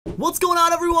What's going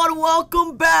on, everyone?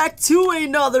 Welcome back to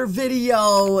another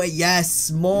video. Yes,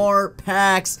 more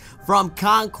packs from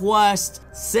Conquest.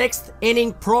 6th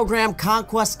inning program.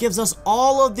 Conquest gives us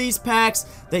all of these packs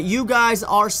that you guys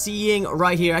are seeing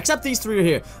right here, except these three are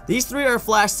here. These three are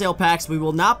flash sale packs. We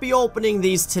will not be opening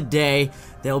these today.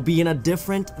 They'll be in a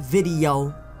different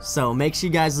video, so make sure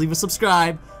you guys leave a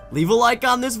subscribe, leave a like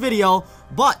on this video.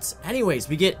 But anyways,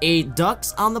 we get a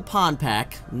Ducks on the Pond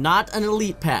pack, not an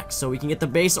elite pack, so we can get the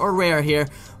base or rare here.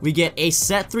 We get a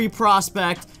set 3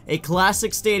 prospect, a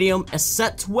classic stadium, a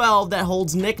set 12 that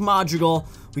holds Nick Madrigal.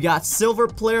 We got silver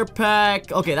player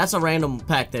pack. Okay, that's a random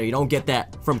pack there. You don't get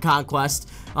that from Conquest.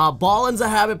 Ballin's a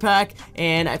habit pack,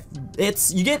 and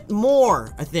you get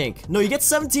more, I think. No, you get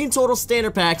 17 total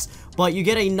standard packs, but you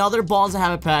get another Ballin's a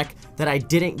habit pack that I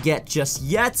didn't get just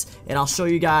yet, and I'll show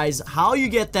you guys how you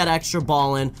get that extra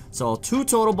Ballin. So 2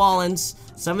 total Ballins,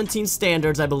 17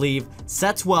 standards, I believe,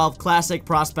 set 12 classic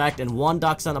prospect, and 1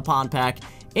 Ducks on the Pond pack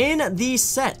in the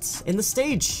set, in the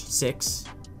stage 6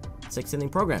 inning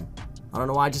program. I don't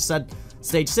know why I just said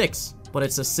stage 6, but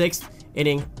it's a 6th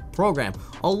inning program.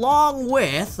 Along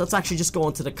with, let's actually just go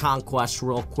into the Conquest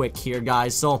real quick here,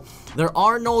 guys. So there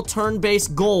are no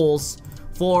turn-based goals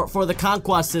for the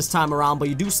Conquest this time around, but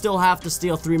you do still have to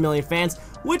steal 3 million fans,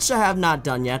 which I have not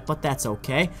done yet, but that's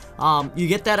okay. You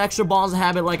get that extra Balls of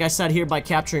Habit, like I said here, by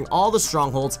capturing all the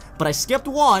strongholds, but I skipped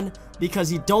one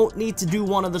because you don't need to do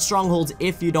one of the strongholds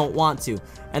if you don't want to.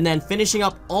 And then finishing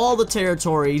up all the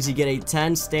territories, you get a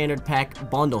 10 standard pack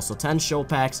bundle, so 10 show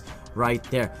packs right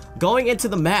there. Going into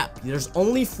the map, there's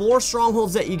only 4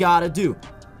 strongholds that you gotta do.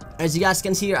 As you guys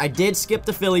can see here, I did skip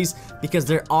the Phillies because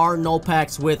there are no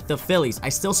packs with the Phillies. I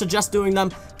still suggest doing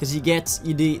them because you get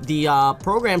the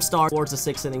program start towards the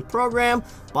 6th inning program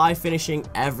by finishing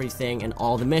everything and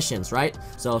all the missions, right?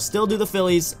 So still do the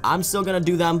Phillies. I'm still gonna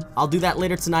do them. I'll do that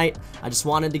later tonight. I just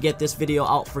wanted to get this video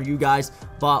out for you guys.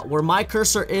 But where my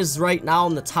cursor is right now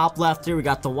in the top left here, we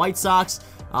got the White Sox.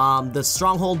 The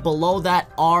stronghold below that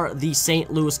are the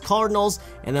St. Louis Cardinals,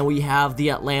 and then we have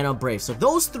the Atlanta Braves. So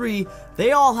those 3,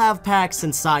 they all have packs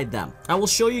inside them. I will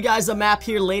show you guys a map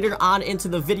here later on into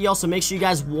the video, so make sure you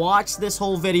guys watch this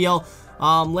whole video.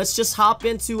 Let's just hop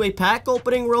into a pack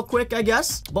opening real quick, I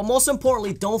guess. But most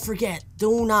importantly, don't forget,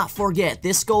 do not forget,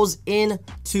 this goes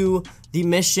into the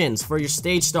missions for your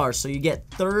stage stars. So you get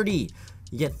 30.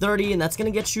 You get 30, and that's going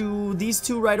to get you these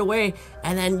 2 right away,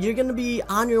 and then you're going to be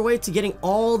on your way to getting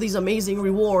all these amazing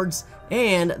rewards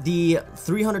and the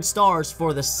 300 stars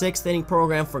for the 6th inning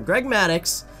program for Greg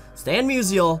Maddux, Stan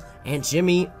Musial, and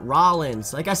Jimmy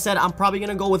Rollins. Like I said, I'm probably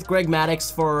going to go with Greg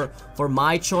Maddux for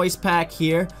my choice pack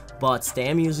here, but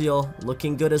Stan Musial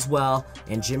looking good as well,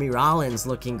 and Jimmy Rollins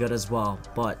looking good as well.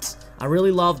 But I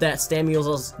really love that Stan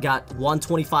Musial's got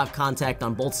 125 contact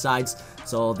on both sides,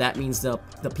 so that means the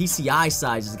PCI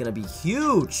size is going to be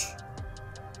huge.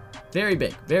 Very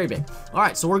big, very big.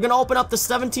 Alright, so we're going to open up the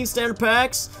 17 standard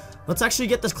packs. Let's actually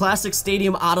get this classic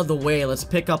stadium out of the way. Let's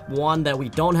pick up one that we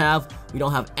don't have. We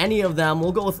don't have any of them.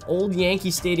 We'll go with Old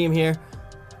Yankee Stadium here.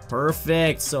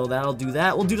 Perfect, so that'll do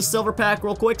that. We'll do the silver pack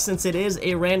real quick since it is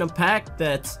a random pack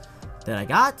that I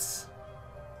got.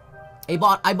 I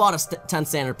bought a 10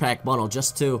 standard pack bundle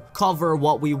just to cover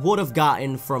what we would have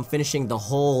gotten from finishing the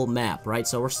whole map, right?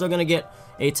 So we're still gonna get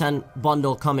a 10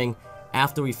 bundle coming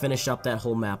after we finish up that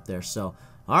whole map there. So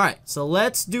alright, so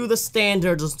let's do the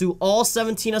standards. Let's do all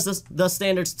 17 of the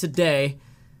standards today.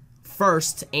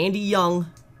 First, Andy Young,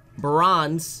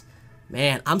 bronze.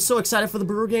 Man, I'm so excited for the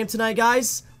Brewer game tonight,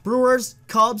 guys. Brewers,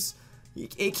 Cubs,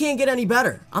 it can't get any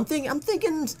better. I'm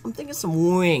thinking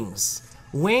some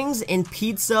wings and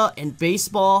pizza and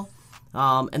baseball,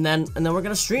 and then we're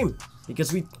gonna stream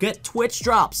because we get Twitch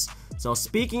drops. So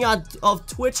speaking of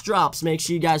Twitch drops, make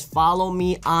sure you guys follow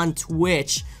me on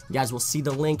Twitch. You guys will see the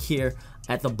link here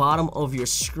at the bottom of your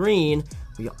screen.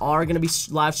 We are gonna be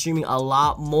live streaming a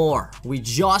lot more. We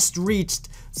just reached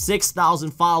 6,000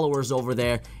 followers over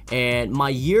there, and my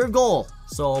year goal,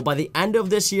 so by the end of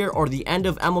this year or the end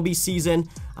of MLB season,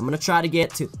 I'm gonna try to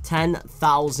get to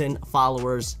 10,000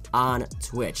 followers on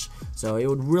Twitch. So it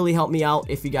would really help me out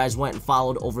if you guys went and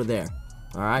followed over there.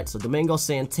 Alright, so Domingo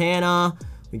Santana,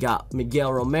 we got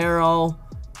Miguel Romero,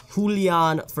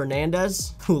 Julian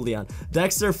Fernandez,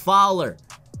 Dexter Fowler.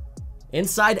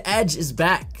 Inside Edge is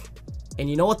back. And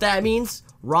you know what that means?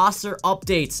 Roster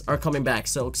updates are coming back,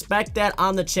 so expect that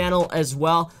on the channel as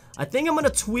well. I think I'm gonna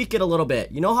tweak it a little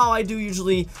bit. You know how I do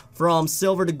usually from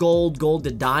silver to gold, gold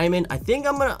to diamond? I think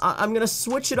I'm gonna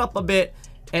switch it up a bit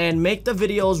and make the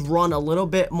videos run a little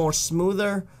bit more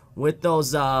smoother with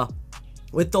those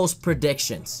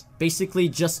predictions. Basically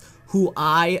just who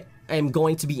I am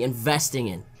going to be investing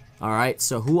in Alright,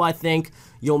 so who I think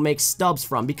you'll make stubs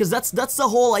from. Because that's the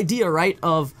whole idea, right?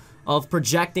 Of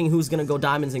projecting who's gonna go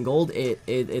diamonds and gold.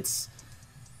 It's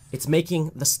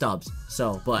making the stubs.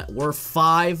 So, but we're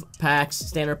 5 packs,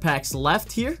 standard packs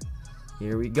left here.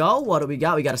 Here we go. What do we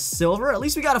got? We got a silver. At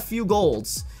least we got a few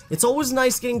golds. It's always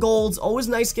nice getting golds. Always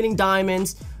nice getting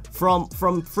diamonds from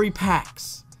free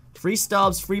packs. Free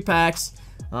stubs, free packs.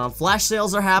 Flash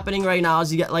sales are happening right now.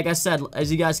 As you get, like I said,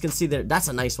 as you guys can see there, that's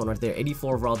a nice one right there.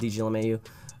 84 overall DJ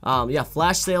LeMayu. Yeah,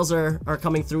 flash sales are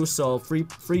coming through. So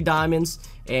free diamonds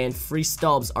and free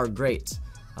stubs are great.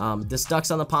 This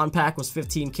Ducks on the Pond pack was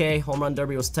 15K. Home Run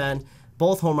Derby was 10.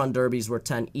 Both Home Run Derbies were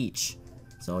 10 each.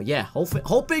 So yeah,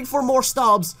 hoping for more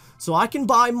stubs so I can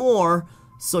buy more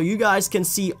so you guys can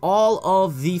see all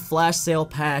of the flash sale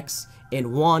packs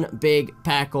in one big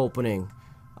pack opening.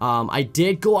 I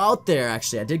did go out there,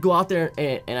 actually. I did go out there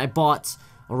and I bought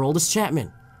Aroldis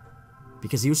Chapman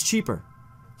because he was cheaper.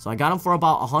 So I got him for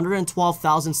about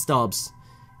 112,000 stubs.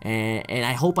 And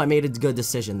I hope I made a good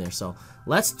decision there. So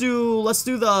let's do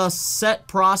the set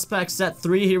prospect set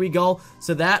 3. Here we go.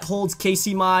 So that holds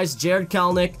Casey Mize, Jared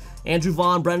Kelenic, Andrew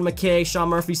Vaughn, Brendan McKay, Sean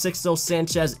Murphy, Sixto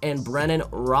Sanchez, and Brennan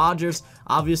Rodgers.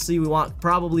 Obviously, we want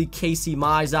probably Casey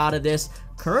Mize out of this.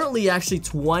 Currently, actually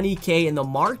 20K in the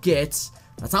market.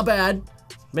 That's not bad.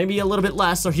 Maybe a little bit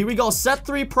less. So here we go. Set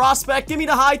 3 prospect. Give me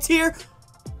the high tier.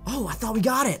 Oh, I thought we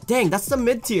got it. Dang, that's the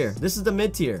mid tier. This is the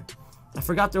mid tier. I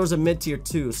forgot there was a mid-tier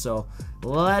too, so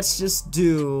let's just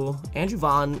do Andrew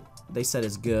Vaughn. They said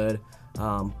is good,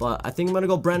 but I think I'm gonna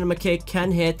go Brendan McKay, can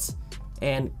hit,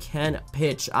 and can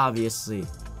pitch, obviously.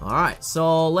 Alright,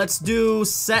 so let's do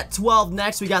set 12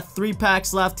 next. We got 3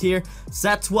 packs left here.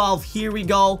 Set 12, here we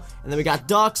go. And then we got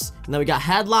Ducks, and then we got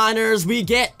headliners. We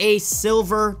get a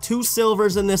silver, 2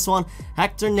 silvers in this one.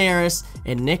 Hector Neris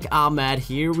and Nick Ahmed.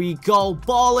 Here we go.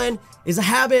 Ballin' is a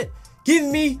habit. Give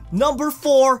me number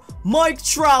 4, Mike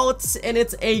Trout, and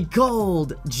it's a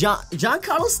gold.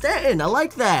 Giancarlo Stanton, I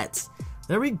like that.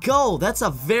 There we go. That's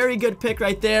a very good pick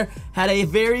right there. Had a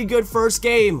very good first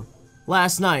game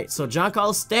last night. So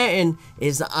Giancarlo Stanton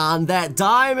is on that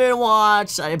diamond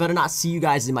watch. I better not see you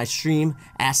guys in my stream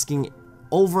asking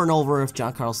over and over if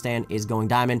Giancarlo Stanton is going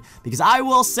diamond, because I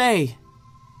will say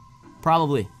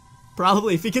probably.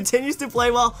 If he continues to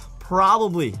play well,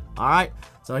 probably. All right,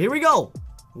 so here we go.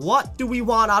 What do we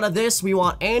want out of this? We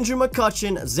want Andrew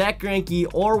McCutchen, Zach Greinke,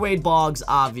 or Wade Boggs,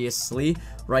 obviously.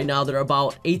 Right now, they're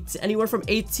about anywhere from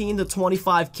 18 to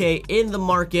 25K in the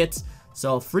market.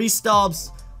 So, free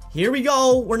stubs. Here we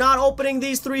go. We're not opening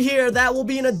these 3 here. That will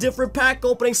be in a different pack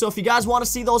opening. So, if you guys want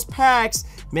to see those packs,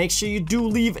 make sure you do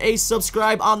leave a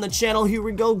subscribe on the channel. Here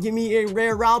we go. Give me a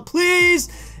rare round, please.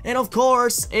 And, of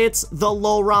course, it's the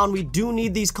low round. We do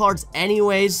need these cards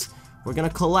anyways. We're going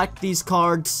to collect these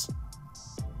cards.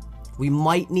 We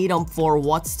might need them for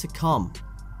what's to come,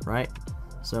 right?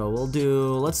 So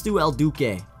let's do El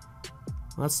Duque.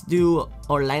 Let's do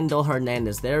Orlando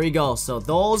Hernandez. There we go. So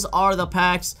those are the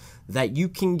packs that you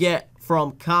can get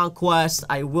from Conquest.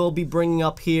 I will be bringing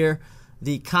up here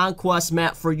the Conquest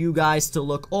map for you guys to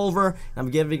look over.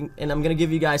 I'm gonna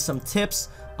give you guys some tips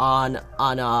on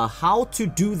how to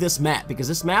do this map, because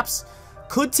this map's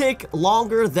could take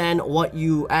longer than what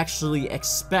you actually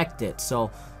expected.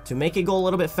 So to make it go a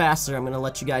little bit faster, I'm going to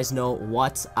let you guys know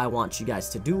what I want you guys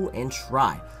to do and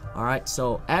try. Alright,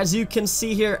 so as you can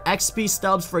see here, XP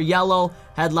stubs for yellow,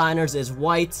 headliners is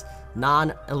white,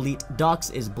 non-elite Ducks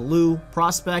is blue,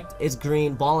 prospect is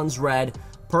green, Ballin's red,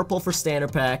 purple for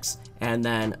standard packs, and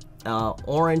then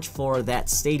orange for that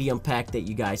stadium pack that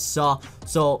you guys saw.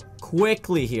 So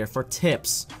quickly here for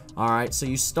tips. Alright, so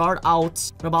you start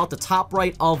out about the top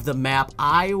right of the map.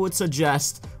 I would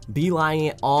suggest beelining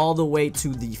it all the way to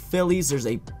the Phillies. There's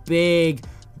a big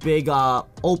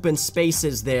open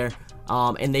spaces there,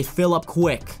 and they fill up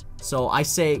quick. So I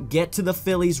say get to the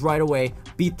Phillies right away,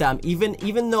 beat them.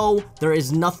 Even though there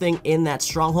is nothing in that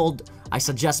stronghold, I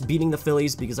suggest beating the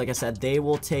Phillies, because like I said, they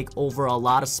will take over a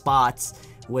lot of spots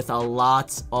with a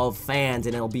lot of fans,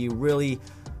 and it'll be really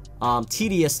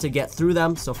tedious to get through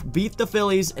them. So beat the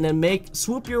Phillies, and then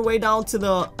swoop your way down to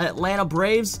the Atlanta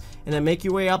Braves, and then make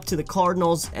your way up to the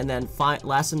Cardinals, and then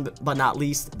last but not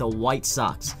least, the White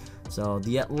Sox. So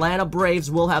the Atlanta Braves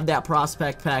will have that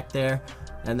prospect pack there,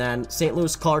 and then St.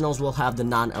 Louis Cardinals will have the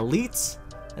non-elites,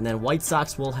 and then White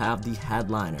Sox will have the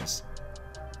headliners.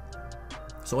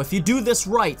 So if you do this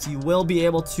right, you will be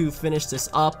able to finish this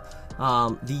up.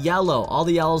 The yellow, all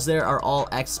the yellows there are all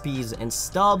XPs and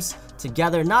stubs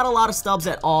together. Not a lot of stubs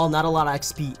at all, not a lot of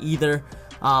XP either.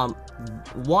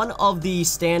 One of the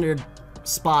standard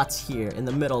spots here in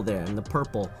the middle there, in the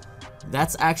purple,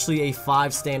 That's actually a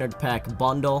 5 standard pack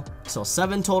bundle. So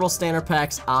 7 total standard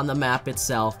packs on the map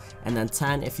itself, and then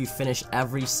 10 if you finish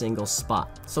every single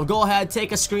spot. So go ahead,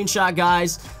 take a screenshot,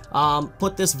 guys.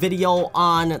 Put this video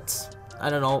on, I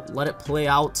don't know, let it play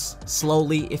out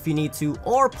slowly if you need to,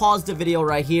 or pause the video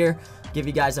right here. Give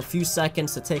you guys a few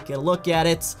seconds to take a look at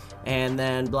it, and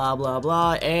then blah blah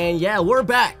blah, and yeah, we're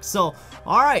back. So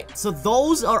alright, so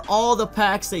those are all the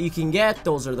packs that you can get.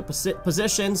 Those are the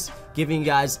positions, giving you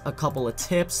guys a couple of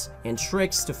tips and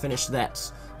tricks to finish that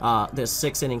this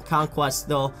 6-inning conquest.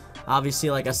 Though obviously,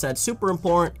 like I said, super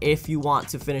important if you want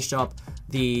to finish up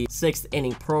the 6th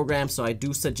inning program. So I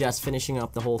do suggest finishing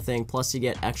up the whole thing, plus you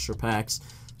get extra packs.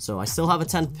 So I still have a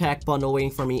 10-pack bundle waiting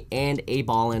for me and a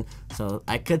ballin'. So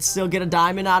I could still get a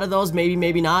diamond out of those. Maybe,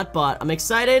 maybe not. But I'm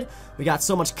excited. We got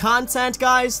so much content,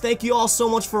 guys. Thank you all so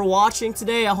much for watching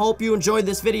today. I hope you enjoyed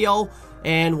this video.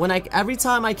 And every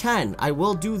time I can, I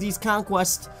will do these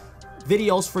conquest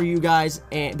videos for you guys,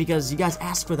 and because you guys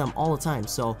ask for them all the time.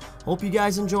 So hope you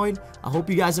guys enjoyed. I hope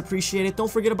you guys appreciate it. Don't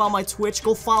forget about my Twitch.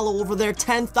 Go follow over there.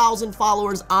 10,000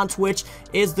 followers on Twitch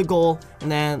is the goal,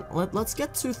 and then let's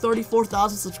get to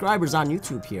 34,000 subscribers on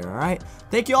YouTube here. All right,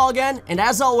 thank you all again, and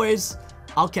as always,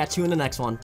 I'll catch you in the next one.